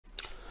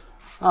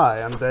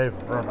Hi, I'm Dave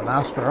from Urban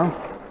Astro,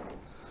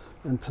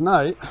 and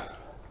tonight,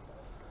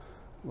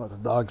 let the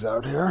dogs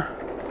out here.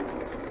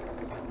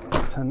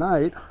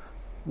 Tonight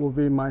will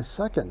be my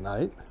second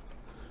night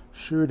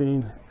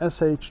shooting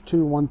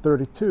Sh2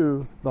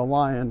 132, the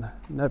Lion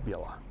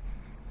Nebula.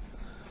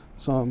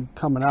 So I'm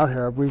coming out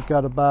here. We've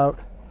got about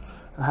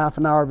a half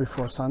an hour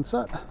before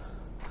sunset,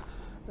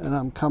 and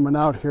I'm coming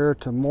out here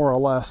to more or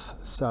less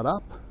set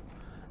up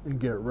and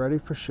get ready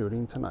for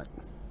shooting tonight.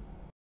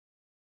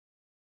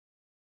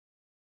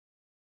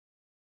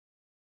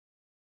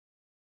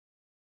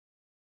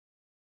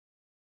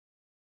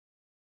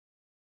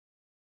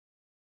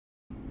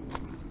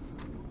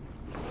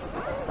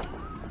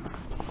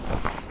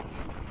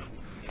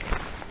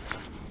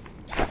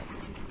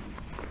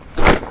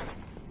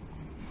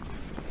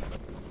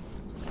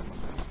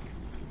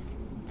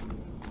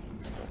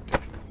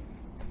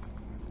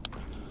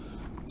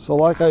 So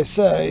like I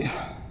say,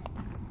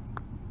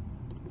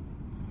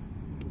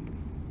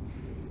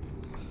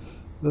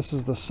 this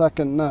is the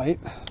second night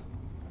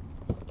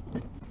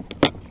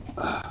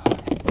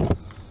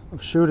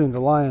of shooting the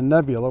Lion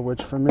Nebula,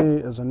 which for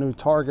me is a new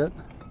target,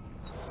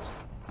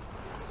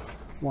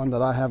 one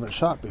that I haven't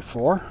shot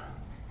before.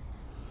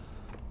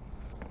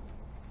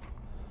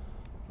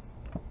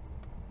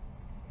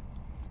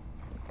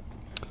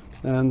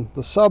 And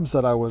the subs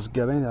that I was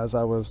getting as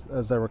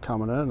they were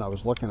coming in and I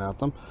was looking at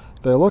them,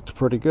 they looked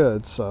pretty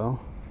good, so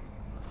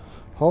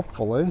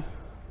hopefully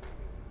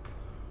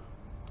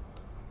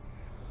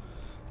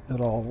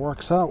it all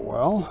works out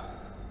well.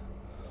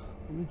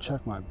 Let me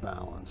check my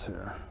balance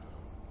here.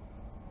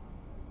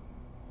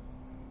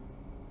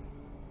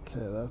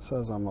 Okay, that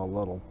says I'm a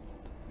little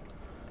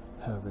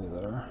heavy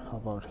there. How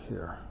about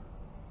here?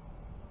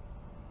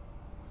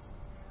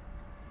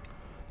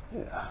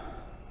 Yeah.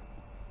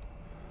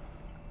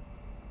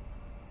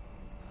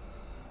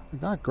 I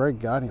got great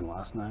guiding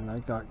last night. I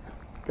got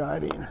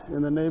guiding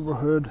in the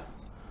neighborhood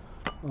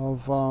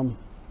of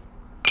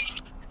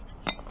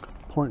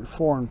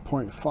 0.4 and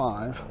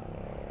 0.5.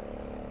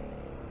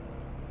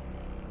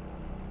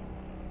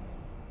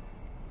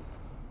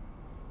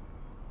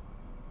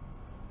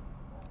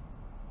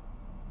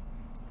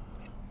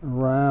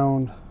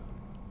 Around,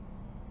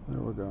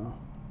 there we go.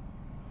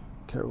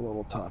 Okay, we're a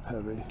little top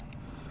heavy.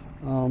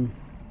 Of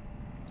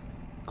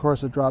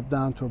course, it dropped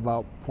down to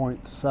about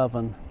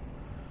 0.7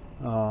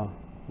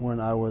 when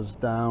I was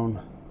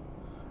down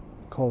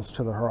close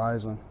to the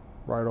horizon,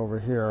 right over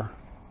here.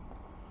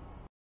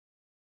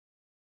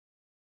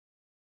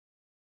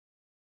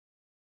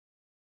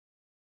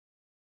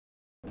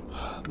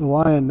 The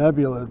Lion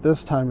Nebula at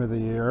this time of the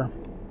year,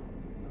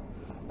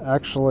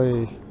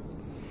 actually,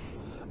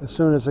 as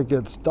soon as it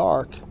gets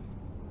dark,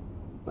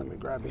 let me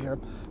grab you here,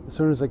 as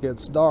soon as it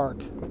gets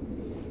dark,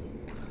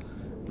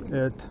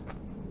 and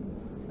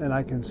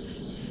I can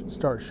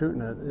start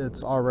shooting it,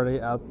 it's already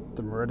at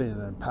the meridian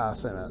and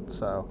passing it,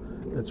 so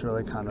it's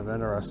really kind of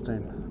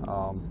interesting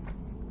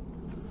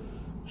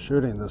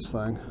shooting this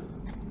thing.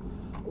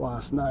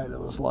 Last night it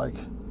was like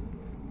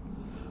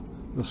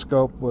the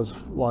scope was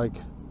like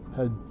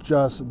had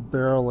just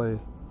barely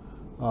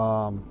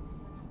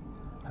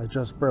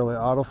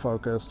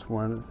autofocused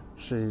when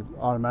she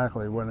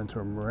automatically went into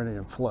a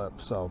meridian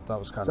flip, so that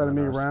was kind of interesting.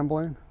 Instead of me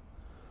rambling,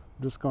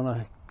 I'm just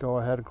gonna go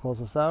ahead and close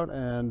this out,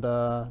 and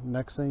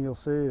next thing you'll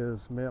see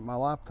is me at my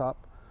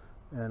laptop,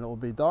 and it will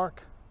be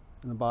dark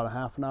in about a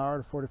half an hour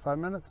to 45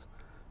 minutes,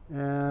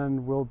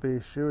 and we'll be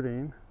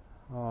shooting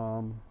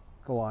the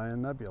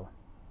Lion Nebula.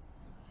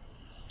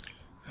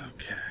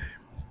 Okay,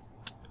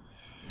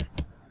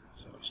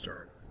 so I'll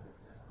start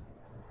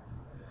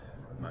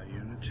my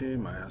Unity,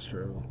 my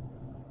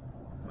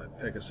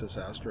Pegasus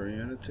Astro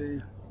Unity,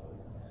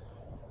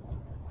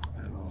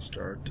 and I'll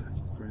start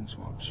Green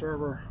Swamp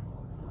server.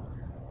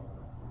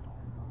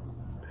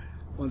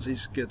 Once he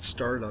gets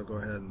started, I'll go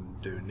ahead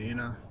and do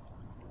Nina.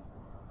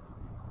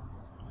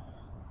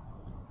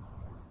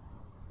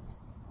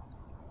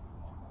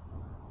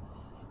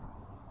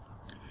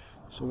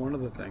 So one of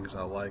the things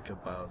I like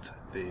about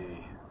the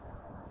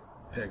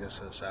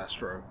Pegasus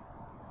Astro,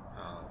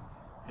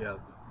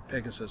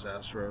 Pegasus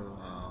Astro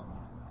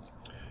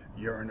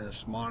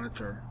Uranus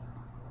monitor,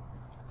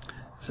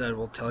 is that it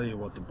will tell you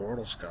what the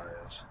border sky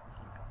is.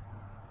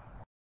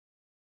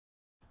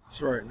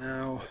 So right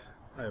now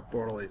I have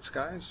border 8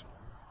 skies.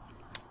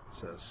 It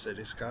says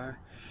city sky.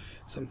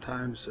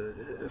 Sometimes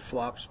it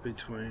flops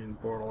between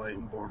border 8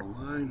 and border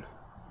 9,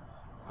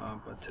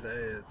 but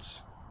today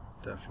it's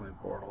definitely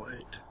border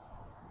 8.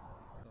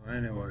 So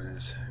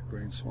anyways,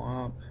 Green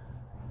Swamp.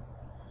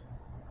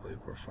 I believe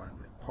we're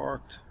finally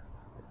parked.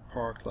 We're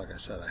parked. Like I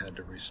said, I had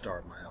to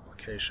restart my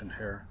application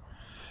here.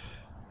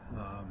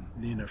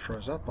 Nina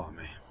froze up on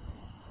me.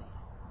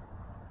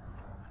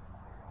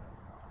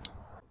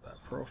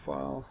 That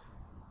profile.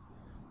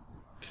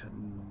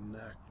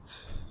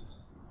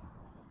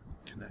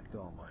 Connect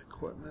all my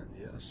equipment,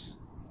 yes.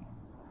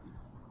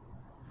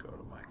 Go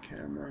to my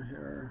camera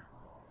here,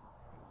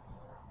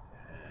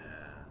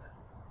 and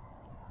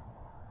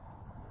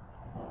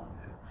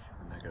hit for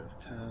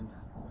 -10.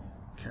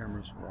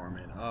 camera's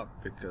warming up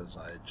because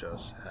I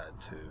just had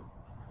to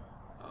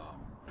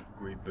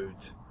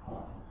reboot.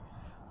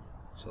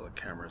 So the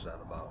camera's at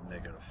about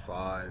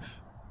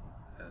 -5,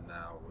 and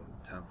now with the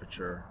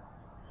temperature,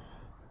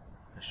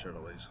 it should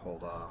at least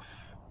hold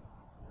off.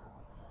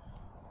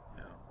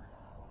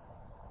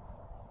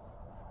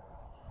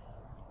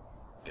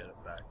 Get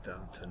it back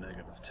down to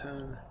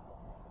 -10.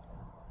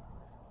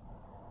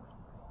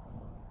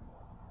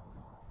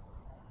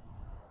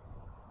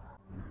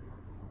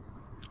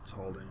 It's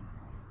holding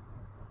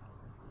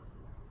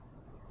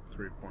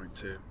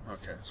 3.2.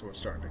 Okay, so we're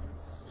starting to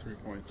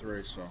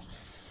 3.3. So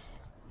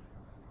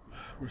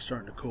we're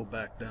starting to cool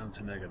back down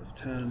to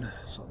 -10.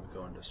 So I'm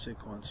going to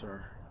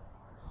sequencer,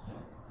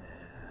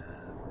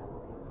 and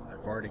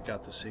I've already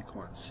got the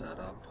sequence set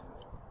up.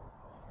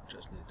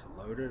 Just need to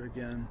load it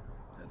again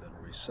and then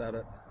reset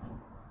it.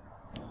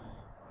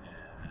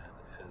 And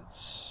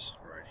it's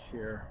right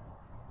here.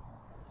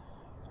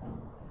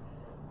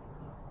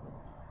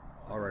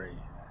 Already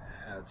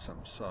had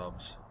some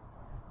subs.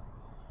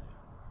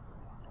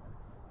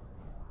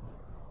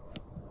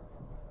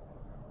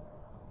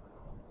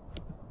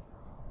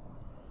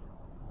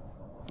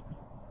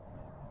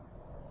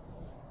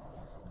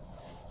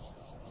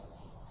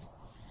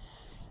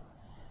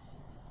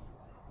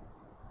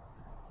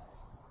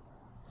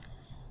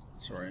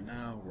 So right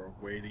now we're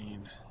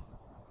waiting.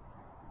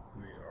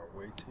 We are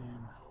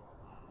waiting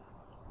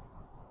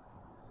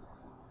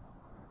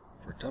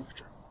for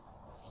temperature.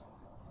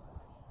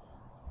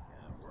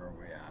 And where are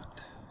we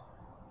at?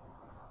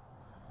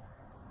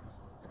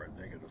 We're at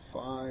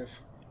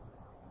 -5.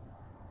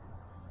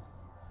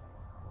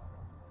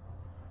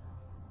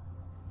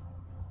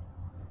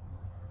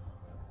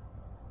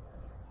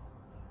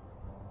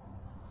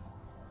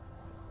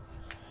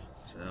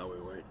 So now we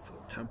wait for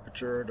the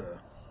temperature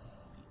to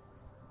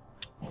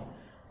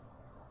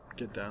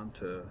get down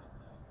to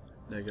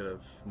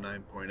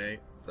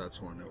 -9.8.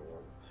 That's when it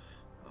will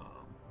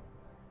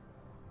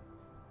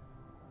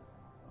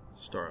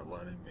start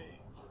letting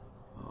me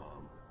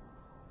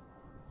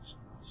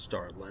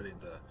start letting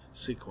the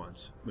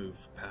sequence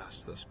move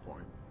past this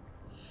point.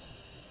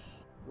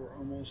 We're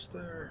almost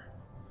there.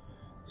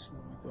 So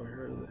let me go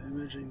here to the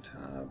imaging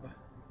tab,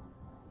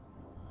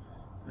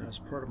 and as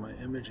part of my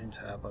imaging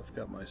tab, I've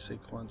got my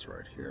sequence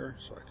right here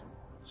so I can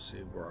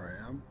see where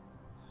I am.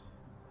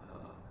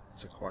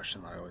 It's a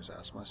question I always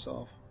ask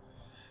myself.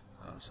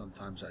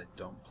 Sometimes I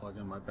don't plug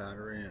in my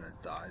battery and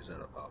it dies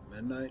at about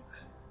midnight.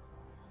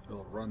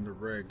 It'll run the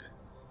rig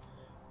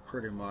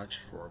pretty much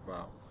for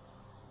about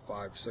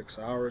 5-6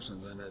 hours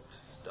and then it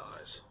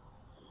dies.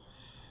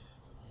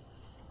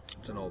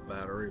 It's an old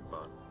battery,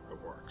 but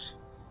it works.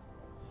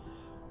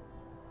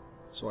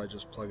 So I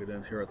just plug it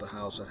in here at the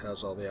house. It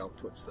has all the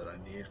outputs that I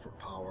need for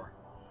power.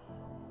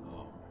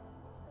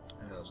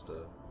 It has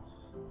the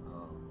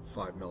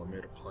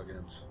 5mm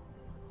plugins.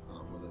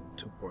 With a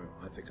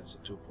I think it's a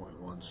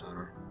 2.1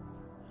 center.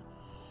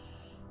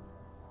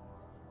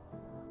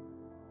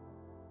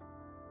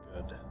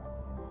 Good.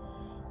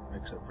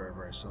 Makes it very,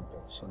 very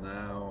simple. So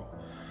now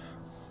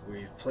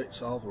we've plate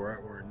solved. We're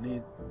at where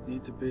we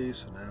need to be.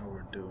 So now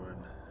we're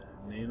doing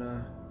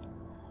Nina.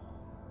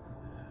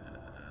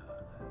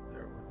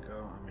 There we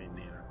go. I mean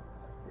Nina.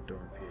 We're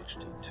doing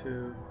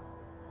PhD2.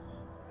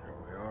 There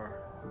we are.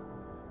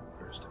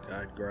 There's the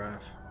guide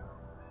graph.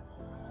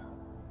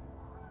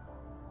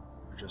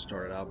 We just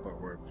started out, but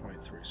we're at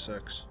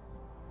 0.36,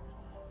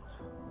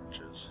 which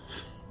is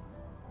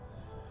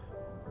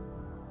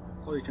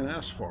all you can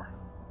ask for.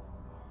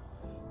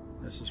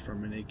 This is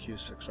from an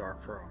EQ6R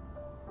Pro.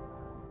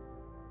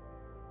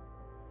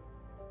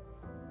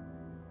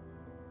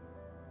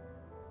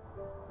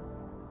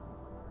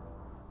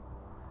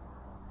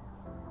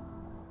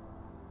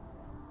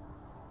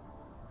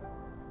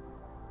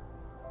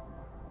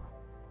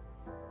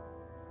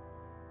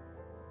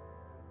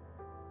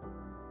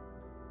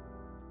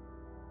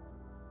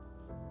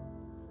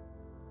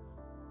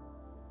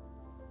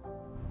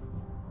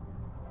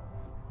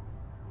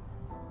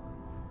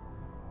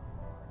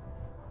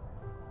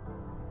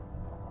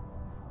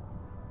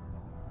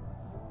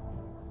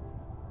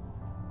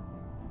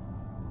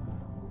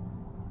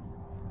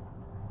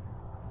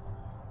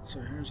 So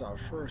here's our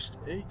first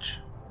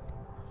H.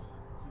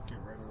 Get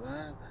rid of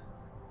that.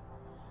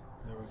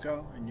 There we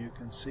go, and you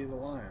can see the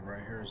lion.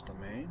 Right here is the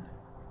mane.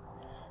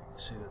 You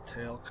see the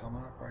tail come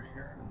up right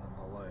here, and then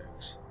the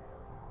legs.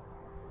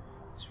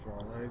 It's 4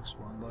 legs,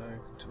 1 leg,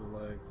 2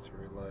 leg,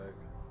 3 leg,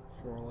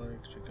 4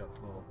 legs. You got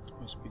the little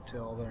wispy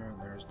tail there,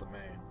 and there's the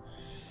mane.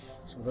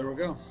 So there we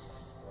go.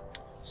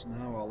 So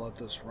now I'll let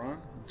this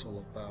run until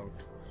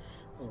about,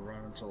 it'll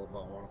run until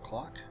about 1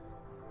 o'clock,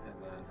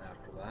 and then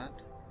after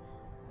that,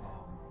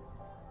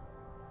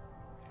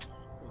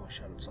 it'll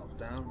shut itself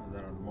down, and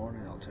then in the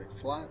morning I'll take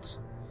flats,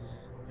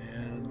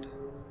 and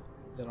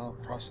then I'll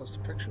process the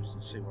pictures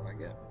and see what I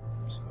get.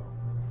 So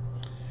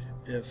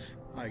if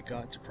I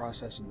got to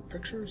processing the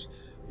pictures,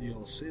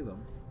 you'll see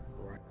them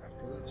right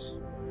after this.